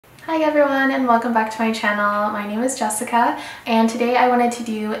Hi everyone and welcome back to my channel. My name is Jessica and today I wanted to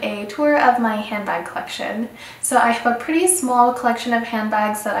do a tour of my handbag collection. So I have a pretty small collection of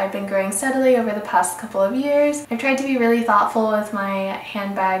handbags that I've been growing steadily over the past couple of years. I've tried to be really thoughtful with my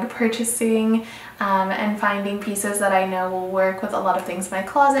handbag purchasing and finding pieces that I know will work with a lot of things in my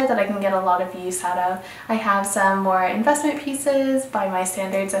closet that I can get a lot of use out of. I have some more investment pieces by my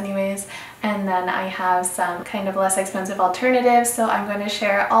standards anyways, and then I have some kind of less expensive alternatives, so I'm going to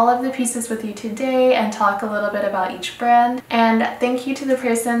share all of the pieces with you today and talk a little bit about each brand. And thank you to the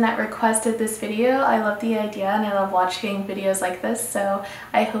person that requested this video. I love the idea and I love watching videos like this, so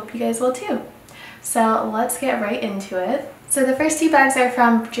I hope you guys will too. So let's get right into it. So the first two bags are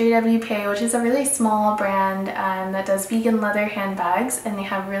from Trdmrk, which is a really small brand that does vegan leather handbags, and they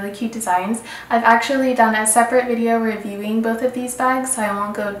have really cute designs. I've actually done a separate video reviewing both of these bags, so I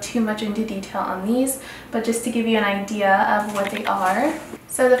won't go too much into detail on these, but just to give you an idea of what they are.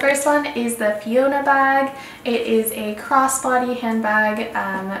 So the first one is the Fiona bag. It is a crossbody handbag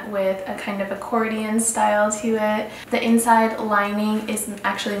with a kind of accordion style to it. The inside lining is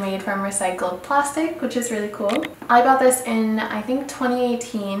actually made from recycled plastic, which is really cool. I bought this in, I think,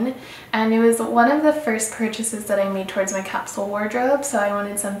 2018, and it was one of the first purchases that I made towards my capsule wardrobe, so I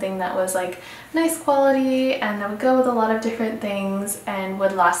wanted something that was like nice quality and that would go with a lot of different things and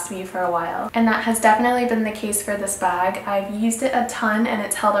would last me for a while. And that has definitely been the case for this bag. I've used it a ton and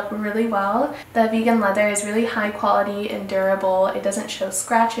it's held up really well. The vegan leather is really high quality and durable. It doesn't show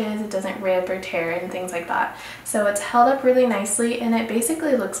scratches, it doesn't rip or tear and things like that. So it's held up really nicely and it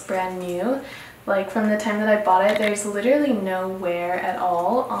basically looks brand new. Like from the time that I bought it, there's literally no wear at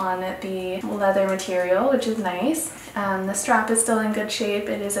all on the leather material, which is nice. The strap is still in good shape.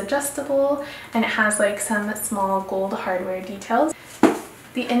 It is adjustable and it has like some small gold hardware details.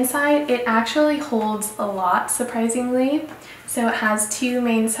 The inside, it actually holds a lot, surprisingly. So it has two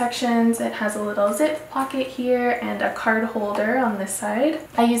main sections. It has a little zip pocket here and a card holder on this side.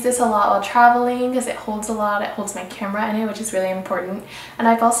 I use this a lot while traveling because it holds a lot. It holds my camera in it, which is really important. And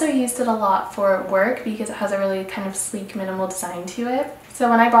I've also used it a lot for work because it has a really kind of sleek, minimal design to it. So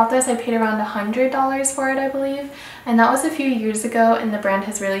when I bought this, I paid around $100 for it, I believe. And that was a few years ago, and the brand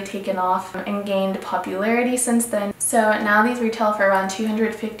has really taken off and gained popularity since then. So now these retail for around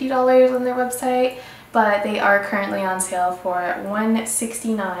 $250 on their website, but they are currently on sale for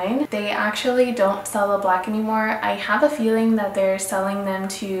 $169. They actually don't sell the black anymore. I have a feeling that they're selling them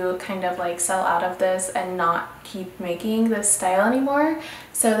to kind of like sell out of this and not keep making this style anymore.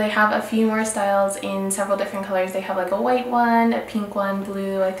 So they have a few more styles in several different colors. They have like a white one, a pink one,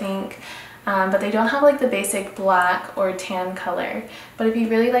 blue, I think. But they don't have like the basic black or tan color. But if you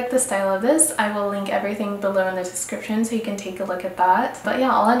really like the style of this, I will link everything below in the description so you can take a look at that. But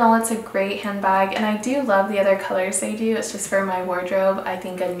yeah, all in all, it's a great handbag, and I do love the other colors they do. It's just for my wardrobe, I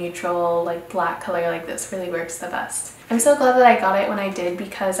think a neutral like black color like this really works the best. I'm so glad that I got it when I did,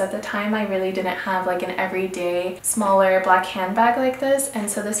 because at the time I really didn't have like an everyday smaller black handbag like this, and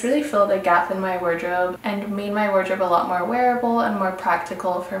so this really filled a gap in my wardrobe and made my wardrobe a lot more wearable and more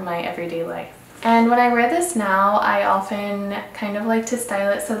practical for my everyday life. And when I wear this now, I often kind of like to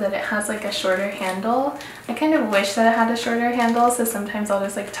style it so that it has like a shorter handle. I kind of wish that it had a shorter handle, so sometimes I'll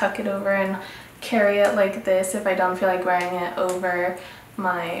just like tuck it over and carry it like this if I don't feel like wearing it over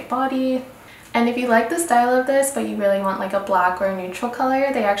my body. And if you like the style of this but you really want like a black or a neutral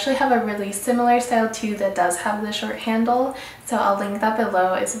color, they actually have a really similar style too that does have the short handle, so I'll link that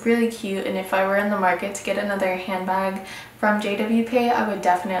below. It's really cute, and if I were in the market to get another handbag from Trdmrk, I would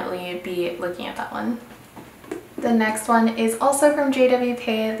definitely be looking at that one. The next one is also from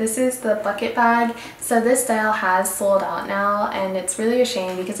Trdmrk. This is the bucket bag. So this style has sold out now, and it's really a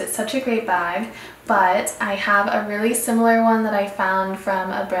shame because it's such a great bag. But I have a really similar one that I found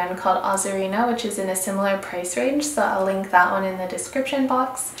from a brand called Ozarina, which is in a similar price range, so I'll link that one in the description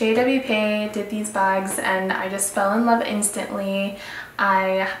box. Trdmrk did these bags and I just fell in love instantly.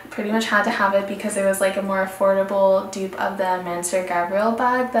 I pretty much had to have it because it was like a more affordable dupe of the Mansour Gabriel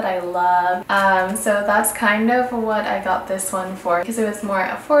bag that I love. So that's kind of what I got this one for, because it was more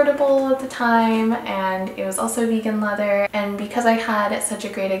affordable at the time and it was also vegan leather, and because I had such a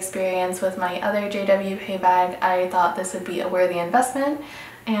great experience with my other Trdmrk bag, I thought this would be a worthy investment.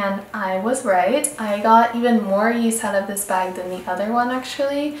 And I was right. I got even more use out of this bag than the other one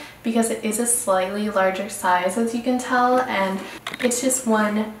actually, because it is a slightly larger size, as you can tell, and it's just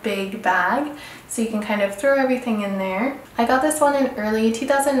one big bag, so you can kind of throw everything in there. I got this one in early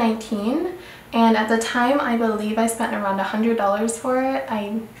 2019, and at the time I believe I spent around $100 for it.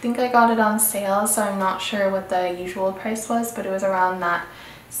 I think I got it on sale, so I'm not sure what the usual price was, but it was around that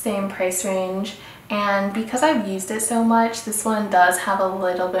same price range. And because I've used it so much, this one does have a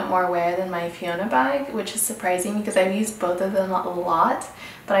little bit more wear than my Fiona bag, which is surprising because I've used both of them a lot.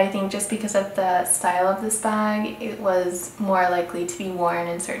 But I think just because of the style of this bag, it was more likely to be worn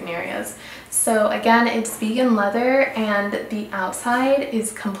in certain areas. So again, it's vegan leather and the outside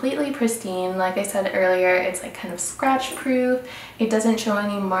is completely pristine. Like I said earlier, it's like kind of scratch proof. It doesn't show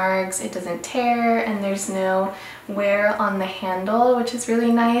any marks, it doesn't tear, and there's no wear on the handle, which is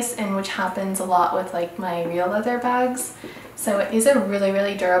really nice and which happens a lot with like my real leather bags. So it is a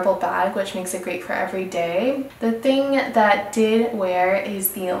really durable bag, which makes it great for every day. The thing that did wear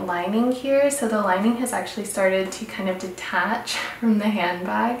is the lining here. So the lining has actually started to kind of detach from the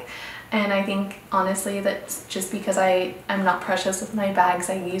handbag. And I think honestly that's just because I'm not precious with my bags.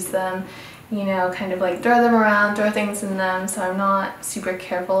 I use them, you know, kind of like throw them around, throw things in them, so I'm not super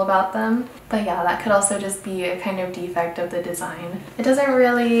careful about them. But yeah, that could also just be a kind of defect of the design. It doesn't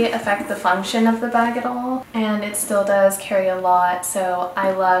really affect the function of the bag at all, and it still does carry a lot, so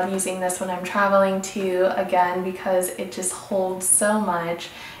I love using this when I'm traveling too, again, because it just holds so much.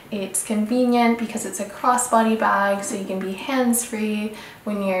 It's convenient because it's a crossbody bag, so you can be hands-free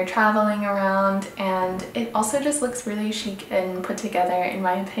when you're traveling around, and it also just looks really chic and put together in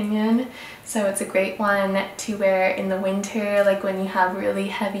my opinion. So it's a great one to wear in the winter, like when you have really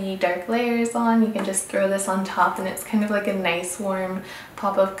heavy dark layers on, you can just throw this on top and it's kind of like a nice warm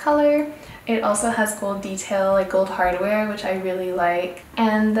pop of color. It also has gold detail, like gold hardware, which I really like.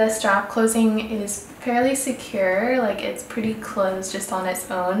 And the strap closing is fairly secure, like it's pretty closed just on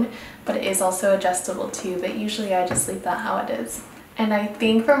its own, but it is also adjustable too, but usually I just leave that how it is. And I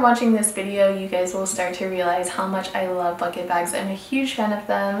think from watching this video, you guys will start to realize how much I love bucket bags. I'm a huge fan of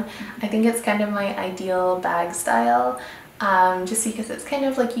them. I think it's kind of my ideal bag style. Just because it's kind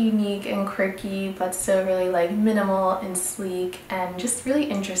of like unique and quirky, but still really like minimal and sleek and just really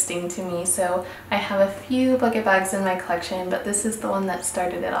interesting to me. So I have a few bucket bags in my collection, but this is the one that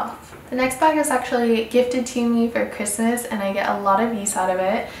started it off. The next bag was actually gifted to me for Christmas and I get a lot of use out of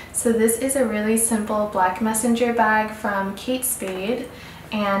it. So this is a really simple black messenger bag from Kate Spade,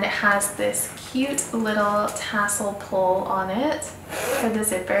 and it has this cute little tassel pull on it for the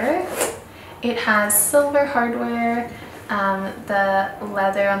zipper. It has silver hardware. The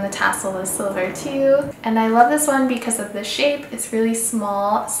leather on the tassel is silver too, and I love this one because of the shape. It's really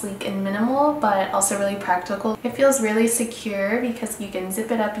small, sleek and minimal, but also really practical. It feels really secure because you can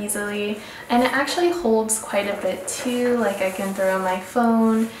zip it up easily, and it actually holds quite a bit too. Like I can throw my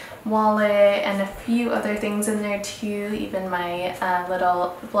phone, wallet, and a few other things in there too, even my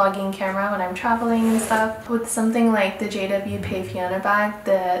little vlogging camera when I'm traveling and stuff. With something like the JW Pay Fiona bag,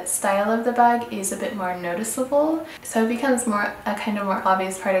 the style of the bag is a bit more noticeable, so it becomes a kind of more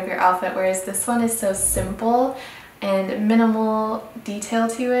obvious part of your outfit, whereas this one is so simple and minimal detail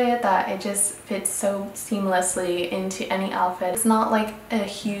to it that it just fits so seamlessly into any outfit. It's not like a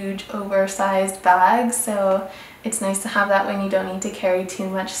huge oversized bag, so it's nice to have that when you don't need to carry too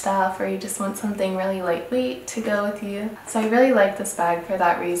much stuff or you just want something really lightweight to go with you. So I really like this bag for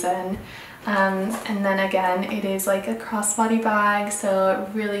that reason. And then again, it is like a crossbody bag, so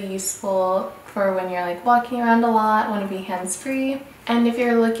really useful for when you're like walking around a lot, want to be hands-free. And if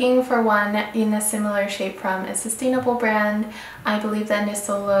you're looking for one in a similar shape from a sustainable brand, I believe that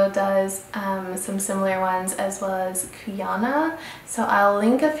Nisolo does some similar ones, as well as Kuyana. So I'll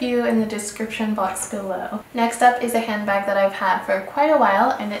link a few in the description box below. Next up is a handbag that I've had for quite a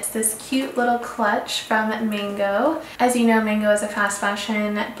while, and it's this cute little clutch from Mango. As you know, Mango is a fast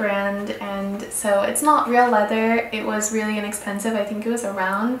fashion brand, and so it's not real leather. It was really inexpensive. I think it was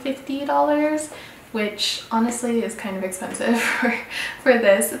around $50. Which honestly is kind of expensive for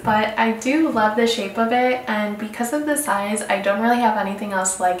this, but I do love the shape of it, and because of the size I don't really have anything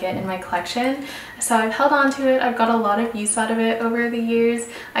else like it in my collection, so I've held on to it. I've got a lot of use out of it over the years.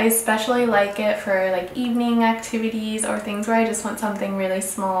 I especially like it for like evening activities or things where I just want something really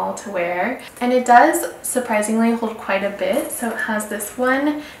small to wear, and it does surprisingly hold quite a bit. So it has this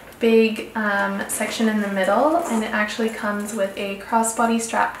one big section in the middle, and it actually comes with a crossbody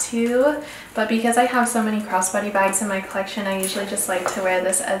strap too, but because I have so many crossbody bags in my collection, I usually just like to wear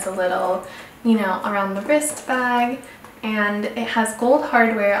this as a little, you know, around the wrist bag. And it has gold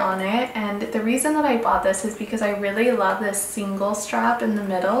hardware on it, and the reason that I bought this is because I really love this single strap in the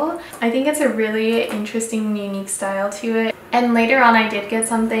middle. I think it's a really interesting and unique style to it. And later on I did get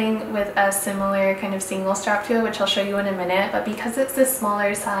something with a similar kind of single strap to it, which I'll show you in a minute, but because it's this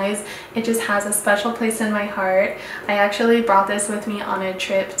smaller size, it just has a special place in my heart. I actually brought this with me on a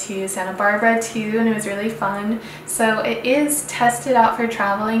trip to Santa Barbara too, and it was really fun. So it is tested out for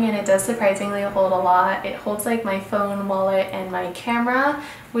traveling, and it does surprisingly hold a lot. It holds like my phone, wallet and my camera,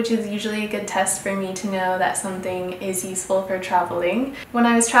 which is usually a good test for me to know that something is useful for traveling. When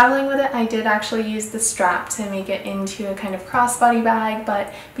I was traveling with it, I did actually use the strap to make it into a kind of crossbody bag,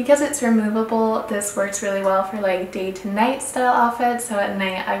 but because it's removable, this works really well for like day to night style outfits. So at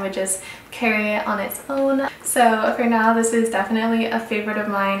night I would just carry it on its own. So for now, this is definitely a favorite of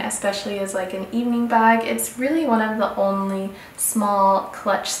mine, especially as like an evening bag. It's really one of the only small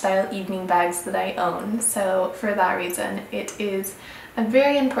clutch style evening bags that I own. So for that reason, it is a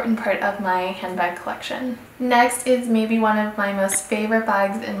very important part of my handbag collection. Next is maybe one of my most favorite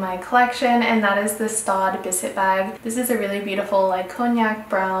bags in my collection, and that is the Staud Biscuit bag. This is a really beautiful like cognac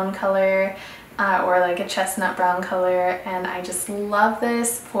brown color, or like a chestnut brown color, and I just love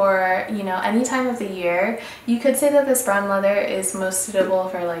this for, you know, any time of the year. You could say that this brown leather is most suitable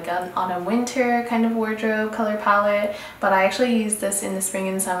for like an autumn winter kind of wardrobe color palette, but I actually use this in the spring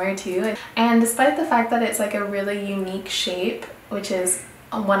and summer too. And despite the fact that it's like a really unique shape, which is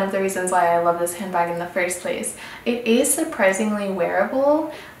one of the reasons why I love this handbag in the first place, it is surprisingly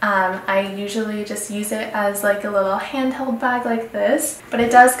wearable. I usually just use it as like a little handheld bag like this, but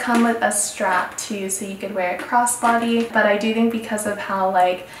it does come with a strap too, so you could wear it crossbody. But I do think because of how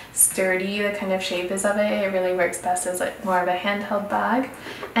like sturdy the kind of shape is of it, it really works best as like more of a handheld bag.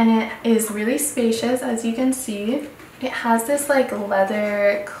 And it is really spacious, as you can see. It has this like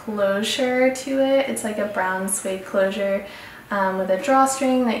leather closure to it. It's like a brown suede closure with a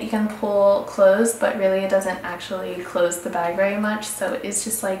drawstring that you can pull closed, but really it doesn't actually close the bag very much, so it's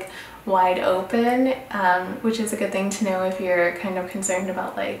just like wide open, which is a good thing to know if you're kind of concerned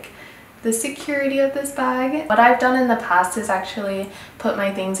about like the security of this bag. What I've done in the past is actually put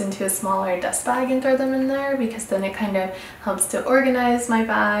my things into a smaller dust bag and throw them in there, because then it kind of helps to organize my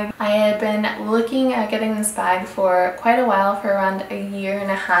bag. I had been looking at getting this bag for quite a while, for around a year and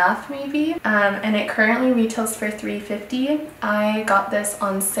a half maybe, and it currently retails for $3.50. I got this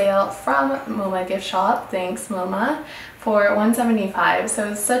on sale from MoMA gift shop, thanks MoMA, for $175,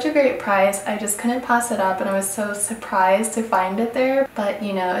 so it's such a great price. I just couldn't pass it up, and I was so surprised to find it there. But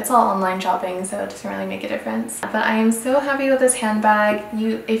you know, it's all online shopping, so it doesn't really make a difference. But I am so happy with this handbag.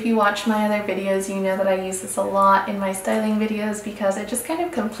 If you watch my other videos, you know that I use this a lot in my styling videos because it just kind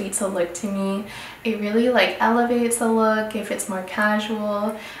of completes a look to me. It really like elevates a look if it's more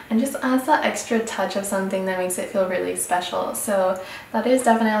casual, and just adds that extra touch of something that makes it feel really special. So that is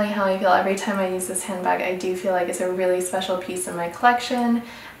definitely how I feel every time I use this handbag. I do feel like it's a really special piece in my collection,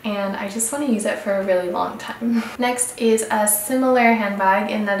 and I just want to use it for a really long time. Next is a similar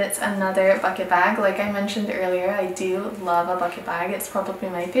handbag in that it's another bucket bag. Like I mentioned earlier, I do love a bucket bag. It's probably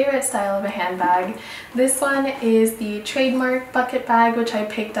my favorite style of a handbag. This one is the Trdmrk bucket bag, which I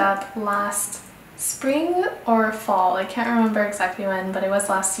picked up last spring or fall. I can't remember exactly when, but it was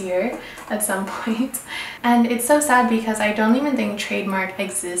last year at some point. And it's so sad because I don't even think Trdmrk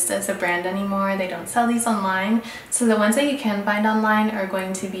exists as a brand anymore. They don't sell these online. So the ones that you can find online are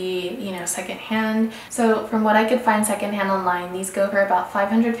going to be, you know, secondhand. So from what I could find secondhand online, these go for about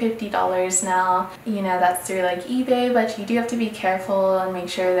 $550 now. You know, that's through like eBay, but you do have to be careful and make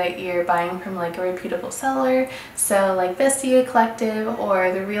sure that you're buying from like a reputable seller. So like Bestia Collective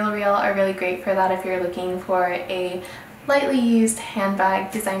or The Real Real are really great for that if you're looking for a lightly used handbag,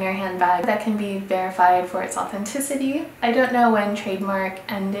 designer handbag that can be verified for its authenticity. I don't know when Trdmrk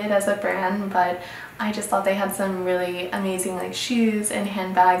ended as a brand, but I just thought they had some really amazing like shoes and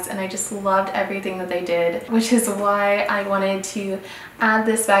handbags, and I just loved everything that they did, which is why I wanted to add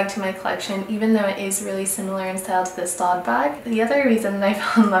this bag to my collection, even though it is really similar in style to the Staud bag. The other reason that I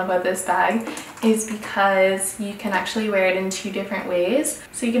fell in love with this bag is because you can actually wear it in two different ways.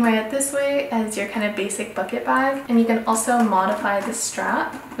 So you can wear it this way as your kind of basic bucket bag, and you can also modify the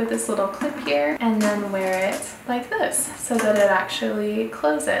strap with this little clip here and then wear it like this so that it actually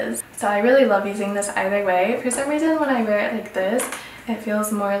closes. So I really love using this either way. For some reason when I wear it like this, it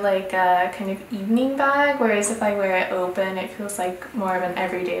feels more like a kind of evening bag, whereas if I wear it open, it feels like more of an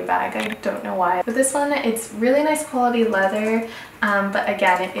everyday bag. I don't know why. With this one, it's really nice quality leather, but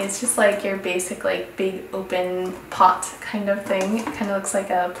again, it is just like your basic like big open pot kind of thing. It kind of looks like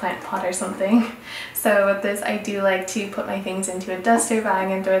a plant pot or something. So with this, I do like to put my things into a duster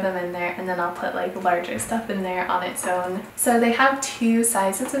bag and throw them in there, and then I'll put like larger stuff in there on its own. So they have two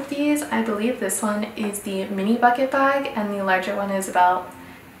sizes of these. I believe this one is the mini bucket bag, and the larger one is about,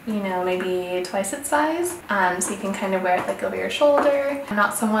 you know, maybe twice its size. So you can kind of wear it like over your shoulder. I'm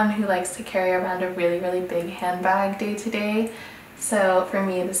not someone who likes to carry around a really big handbag day to day, so for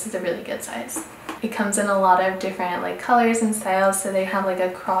me this is a really good size. It comes in a lot of different like colors and styles. So they have like a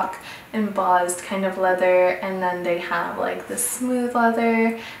croc embossed kind of leather, and then they have like the smooth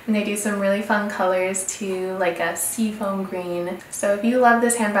leather, and they do some really fun colors too, like a seafoam green. So if you love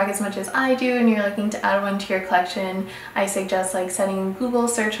this handbag as much as I do and you're looking to add one to your collection, I suggest like setting Google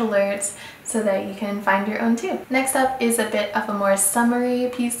search alerts so that you can find your own too. Next up is a bit of a more summery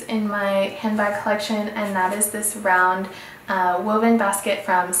piece in my handbag collection, and that is this round woven basket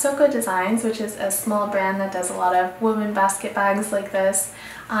from Soko Designs, which is a small brand that does a lot of woven basket bags like this.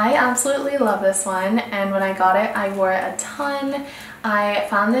 I absolutely love this one, and when I got it I wore a ton. I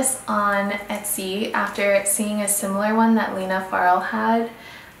found this on Etsy after seeing a similar one that Lena Farrell had,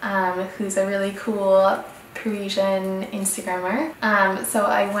 who's a really cool Parisian Instagrammer. So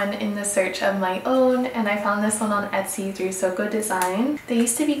I went in the search of my own and I found this one on Etsy through Soko Design. They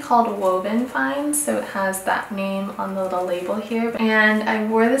used to be called Woven Finds, so it has that name on the little label here. And I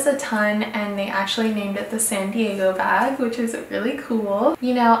wore this a ton, and they actually named it the San Diego bag, which is really cool.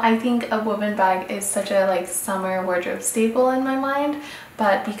 You know, I think a woven bag is such a like summer wardrobe staple in my mind,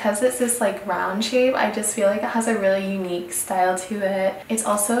 but because it's this like round shape, I just feel like it has a really unique style to it. It's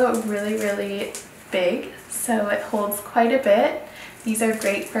also really big, so it holds quite a bit. These are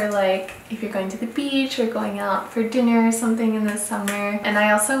great for like if you're going to the beach or going out for dinner or something in the summer. And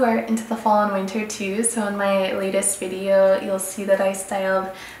I also wear it into the fall and winter too, so in my latest video you'll see that I styled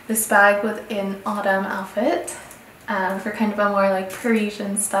this bag with an autumn outfit for kind of a more like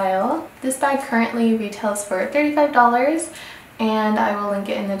Parisian style. This bag currently retails for $35, and I will link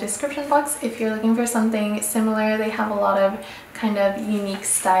it in the description box if you're looking for something similar. They have a lot of kind of unique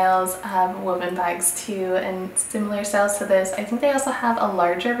styles of woven bags too, and similar styles to this. I think they also have a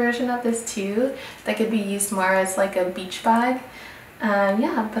larger version of this too that could be used more as like a beach bag.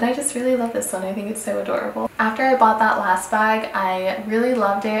 Yeah, but I just really love this one. I think it's so adorable. After I bought that last bag, I really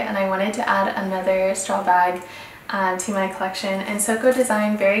loved it and I wanted to add another straw bag to my collection, and Soko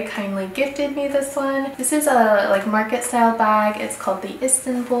Design very kindly gifted me this one. This is a like market style bag. It's called the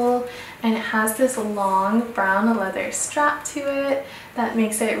Istanbul, and it has this long brown leather strap to it that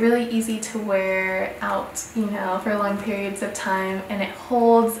makes it really easy to wear out, you know, for long periods of time, and it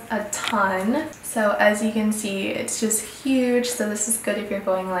holds a ton. So as you can see, it's just huge. So this is good if you're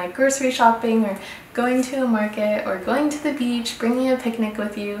going like grocery shopping or going to a market or going to the beach, bringing a picnic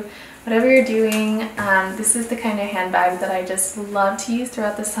with you. Whatever you're doing, this is the kind of handbag that I just love to use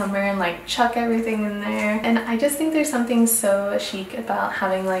throughout the summer and like chuck everything in there. And I just think there's something so chic about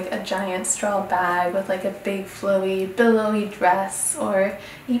having like a giant straw bag with like a big flowy billowy dress, or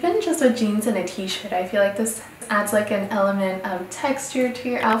even just with jeans and a t-shirt. I feel like this adds like an element of texture to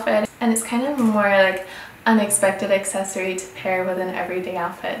your outfit, and it's kind of more like unexpected accessory to pair with an everyday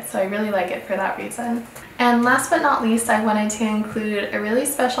outfit, so I really like it for that reason. And last but not least, I wanted to include a really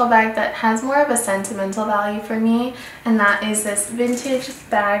special bag that has more of a sentimental value for me, and that is this vintage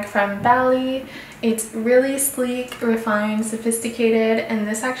bag from Bali. It's really sleek, refined, sophisticated, and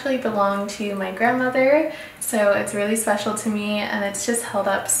this actually belonged to my grandmother, so it's really special to me, and it's just held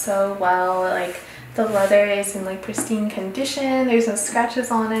up so well. Like the leather is in like pristine condition, there's no scratches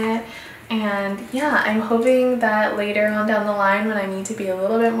on it. And yeah, I'm hoping that later on down the line, when I need to be a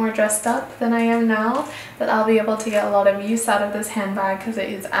little bit more dressed up than I am now, that I'll be able to get a lot of use out of this handbag because it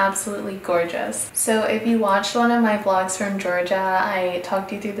is absolutely gorgeous. So if you watched one of my vlogs from Georgia, I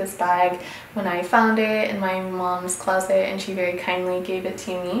talked you through this bag when I found it in my mom's closet, and she very kindly gave it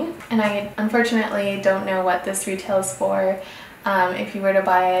to me. And I unfortunately don't know what this retails for if you were to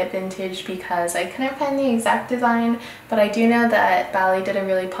buy it vintage, because I couldn't find the exact design, but I do know that Bali did a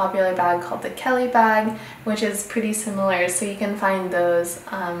really popular bag called the Kelly bag, which is pretty similar, so you can find those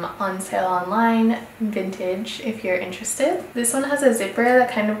on sale online vintage if you're interested. This one has a zipper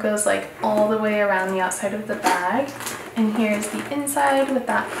that kind of goes like all the way around the outside of the bag, and here's the inside with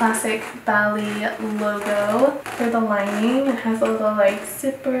that classic Bali logo for the lining. It has a little like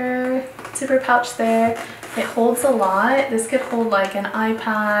zipper pouch there. It holds a lot. This could hold like an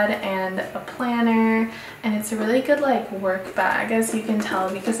iPad and a planner, and it's a really good like work bag, as you can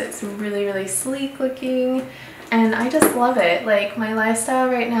tell, because it's really sleek looking, and I just love it. Like my lifestyle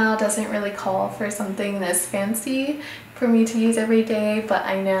right now doesn't really call for something this fancy for me to use every day, but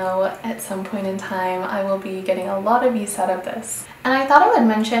I know at some point in time I will be getting a lot of use out of this. And I thought I would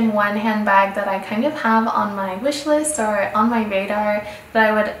mention one handbag that I kind of have on my wish list or on my radar that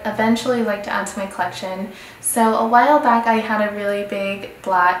I would eventually like to add to my collection. So a while back I had a really big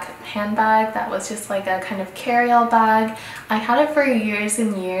black handbag that was just like a kind of carry-all bag. I had it for years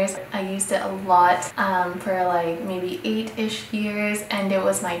and years. I used it a lot for like maybe 8-ish years, and it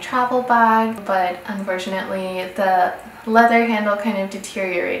was my travel bag, but unfortunately the leather handle kind of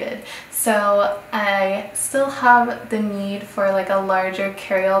deteriorated. So I still have the need for like a larger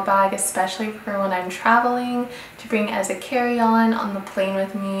carry-all bag, especially for when I'm traveling, to bring as a carry-on on the plane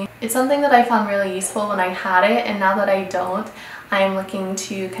with me. It's something that I found really useful when I had it, and now that I don't, I am looking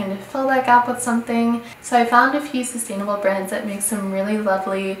to kind of fill that gap with something. So I found a few sustainable brands that make some really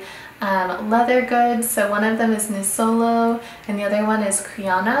lovely leather goods. So one of them is Nisolo and the other one is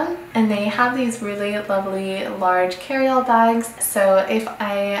Kriana, and they have these really lovely large carry-all bags. So if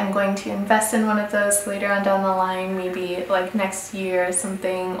I am going to invest in one of those later on down the line, maybe like next year or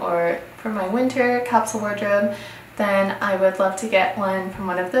something, or for my winter capsule wardrobe, then I would love to get one from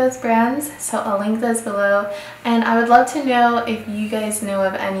one of those brands. So I'll link those below, and I would love to know if you guys know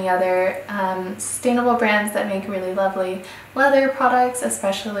of any other sustainable brands that make really lovely leather products,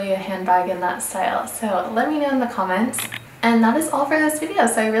 especially a handbag in that style. So let me know in the comments. And that is all for this video,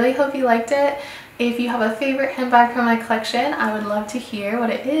 so I really hope you liked it. If you have a favorite handbag from my collection, I would love to hear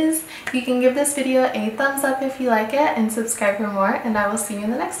what it is. You can give this video a thumbs up if you like it, and subscribe for more, and I will see you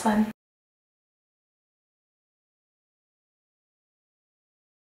in the next one.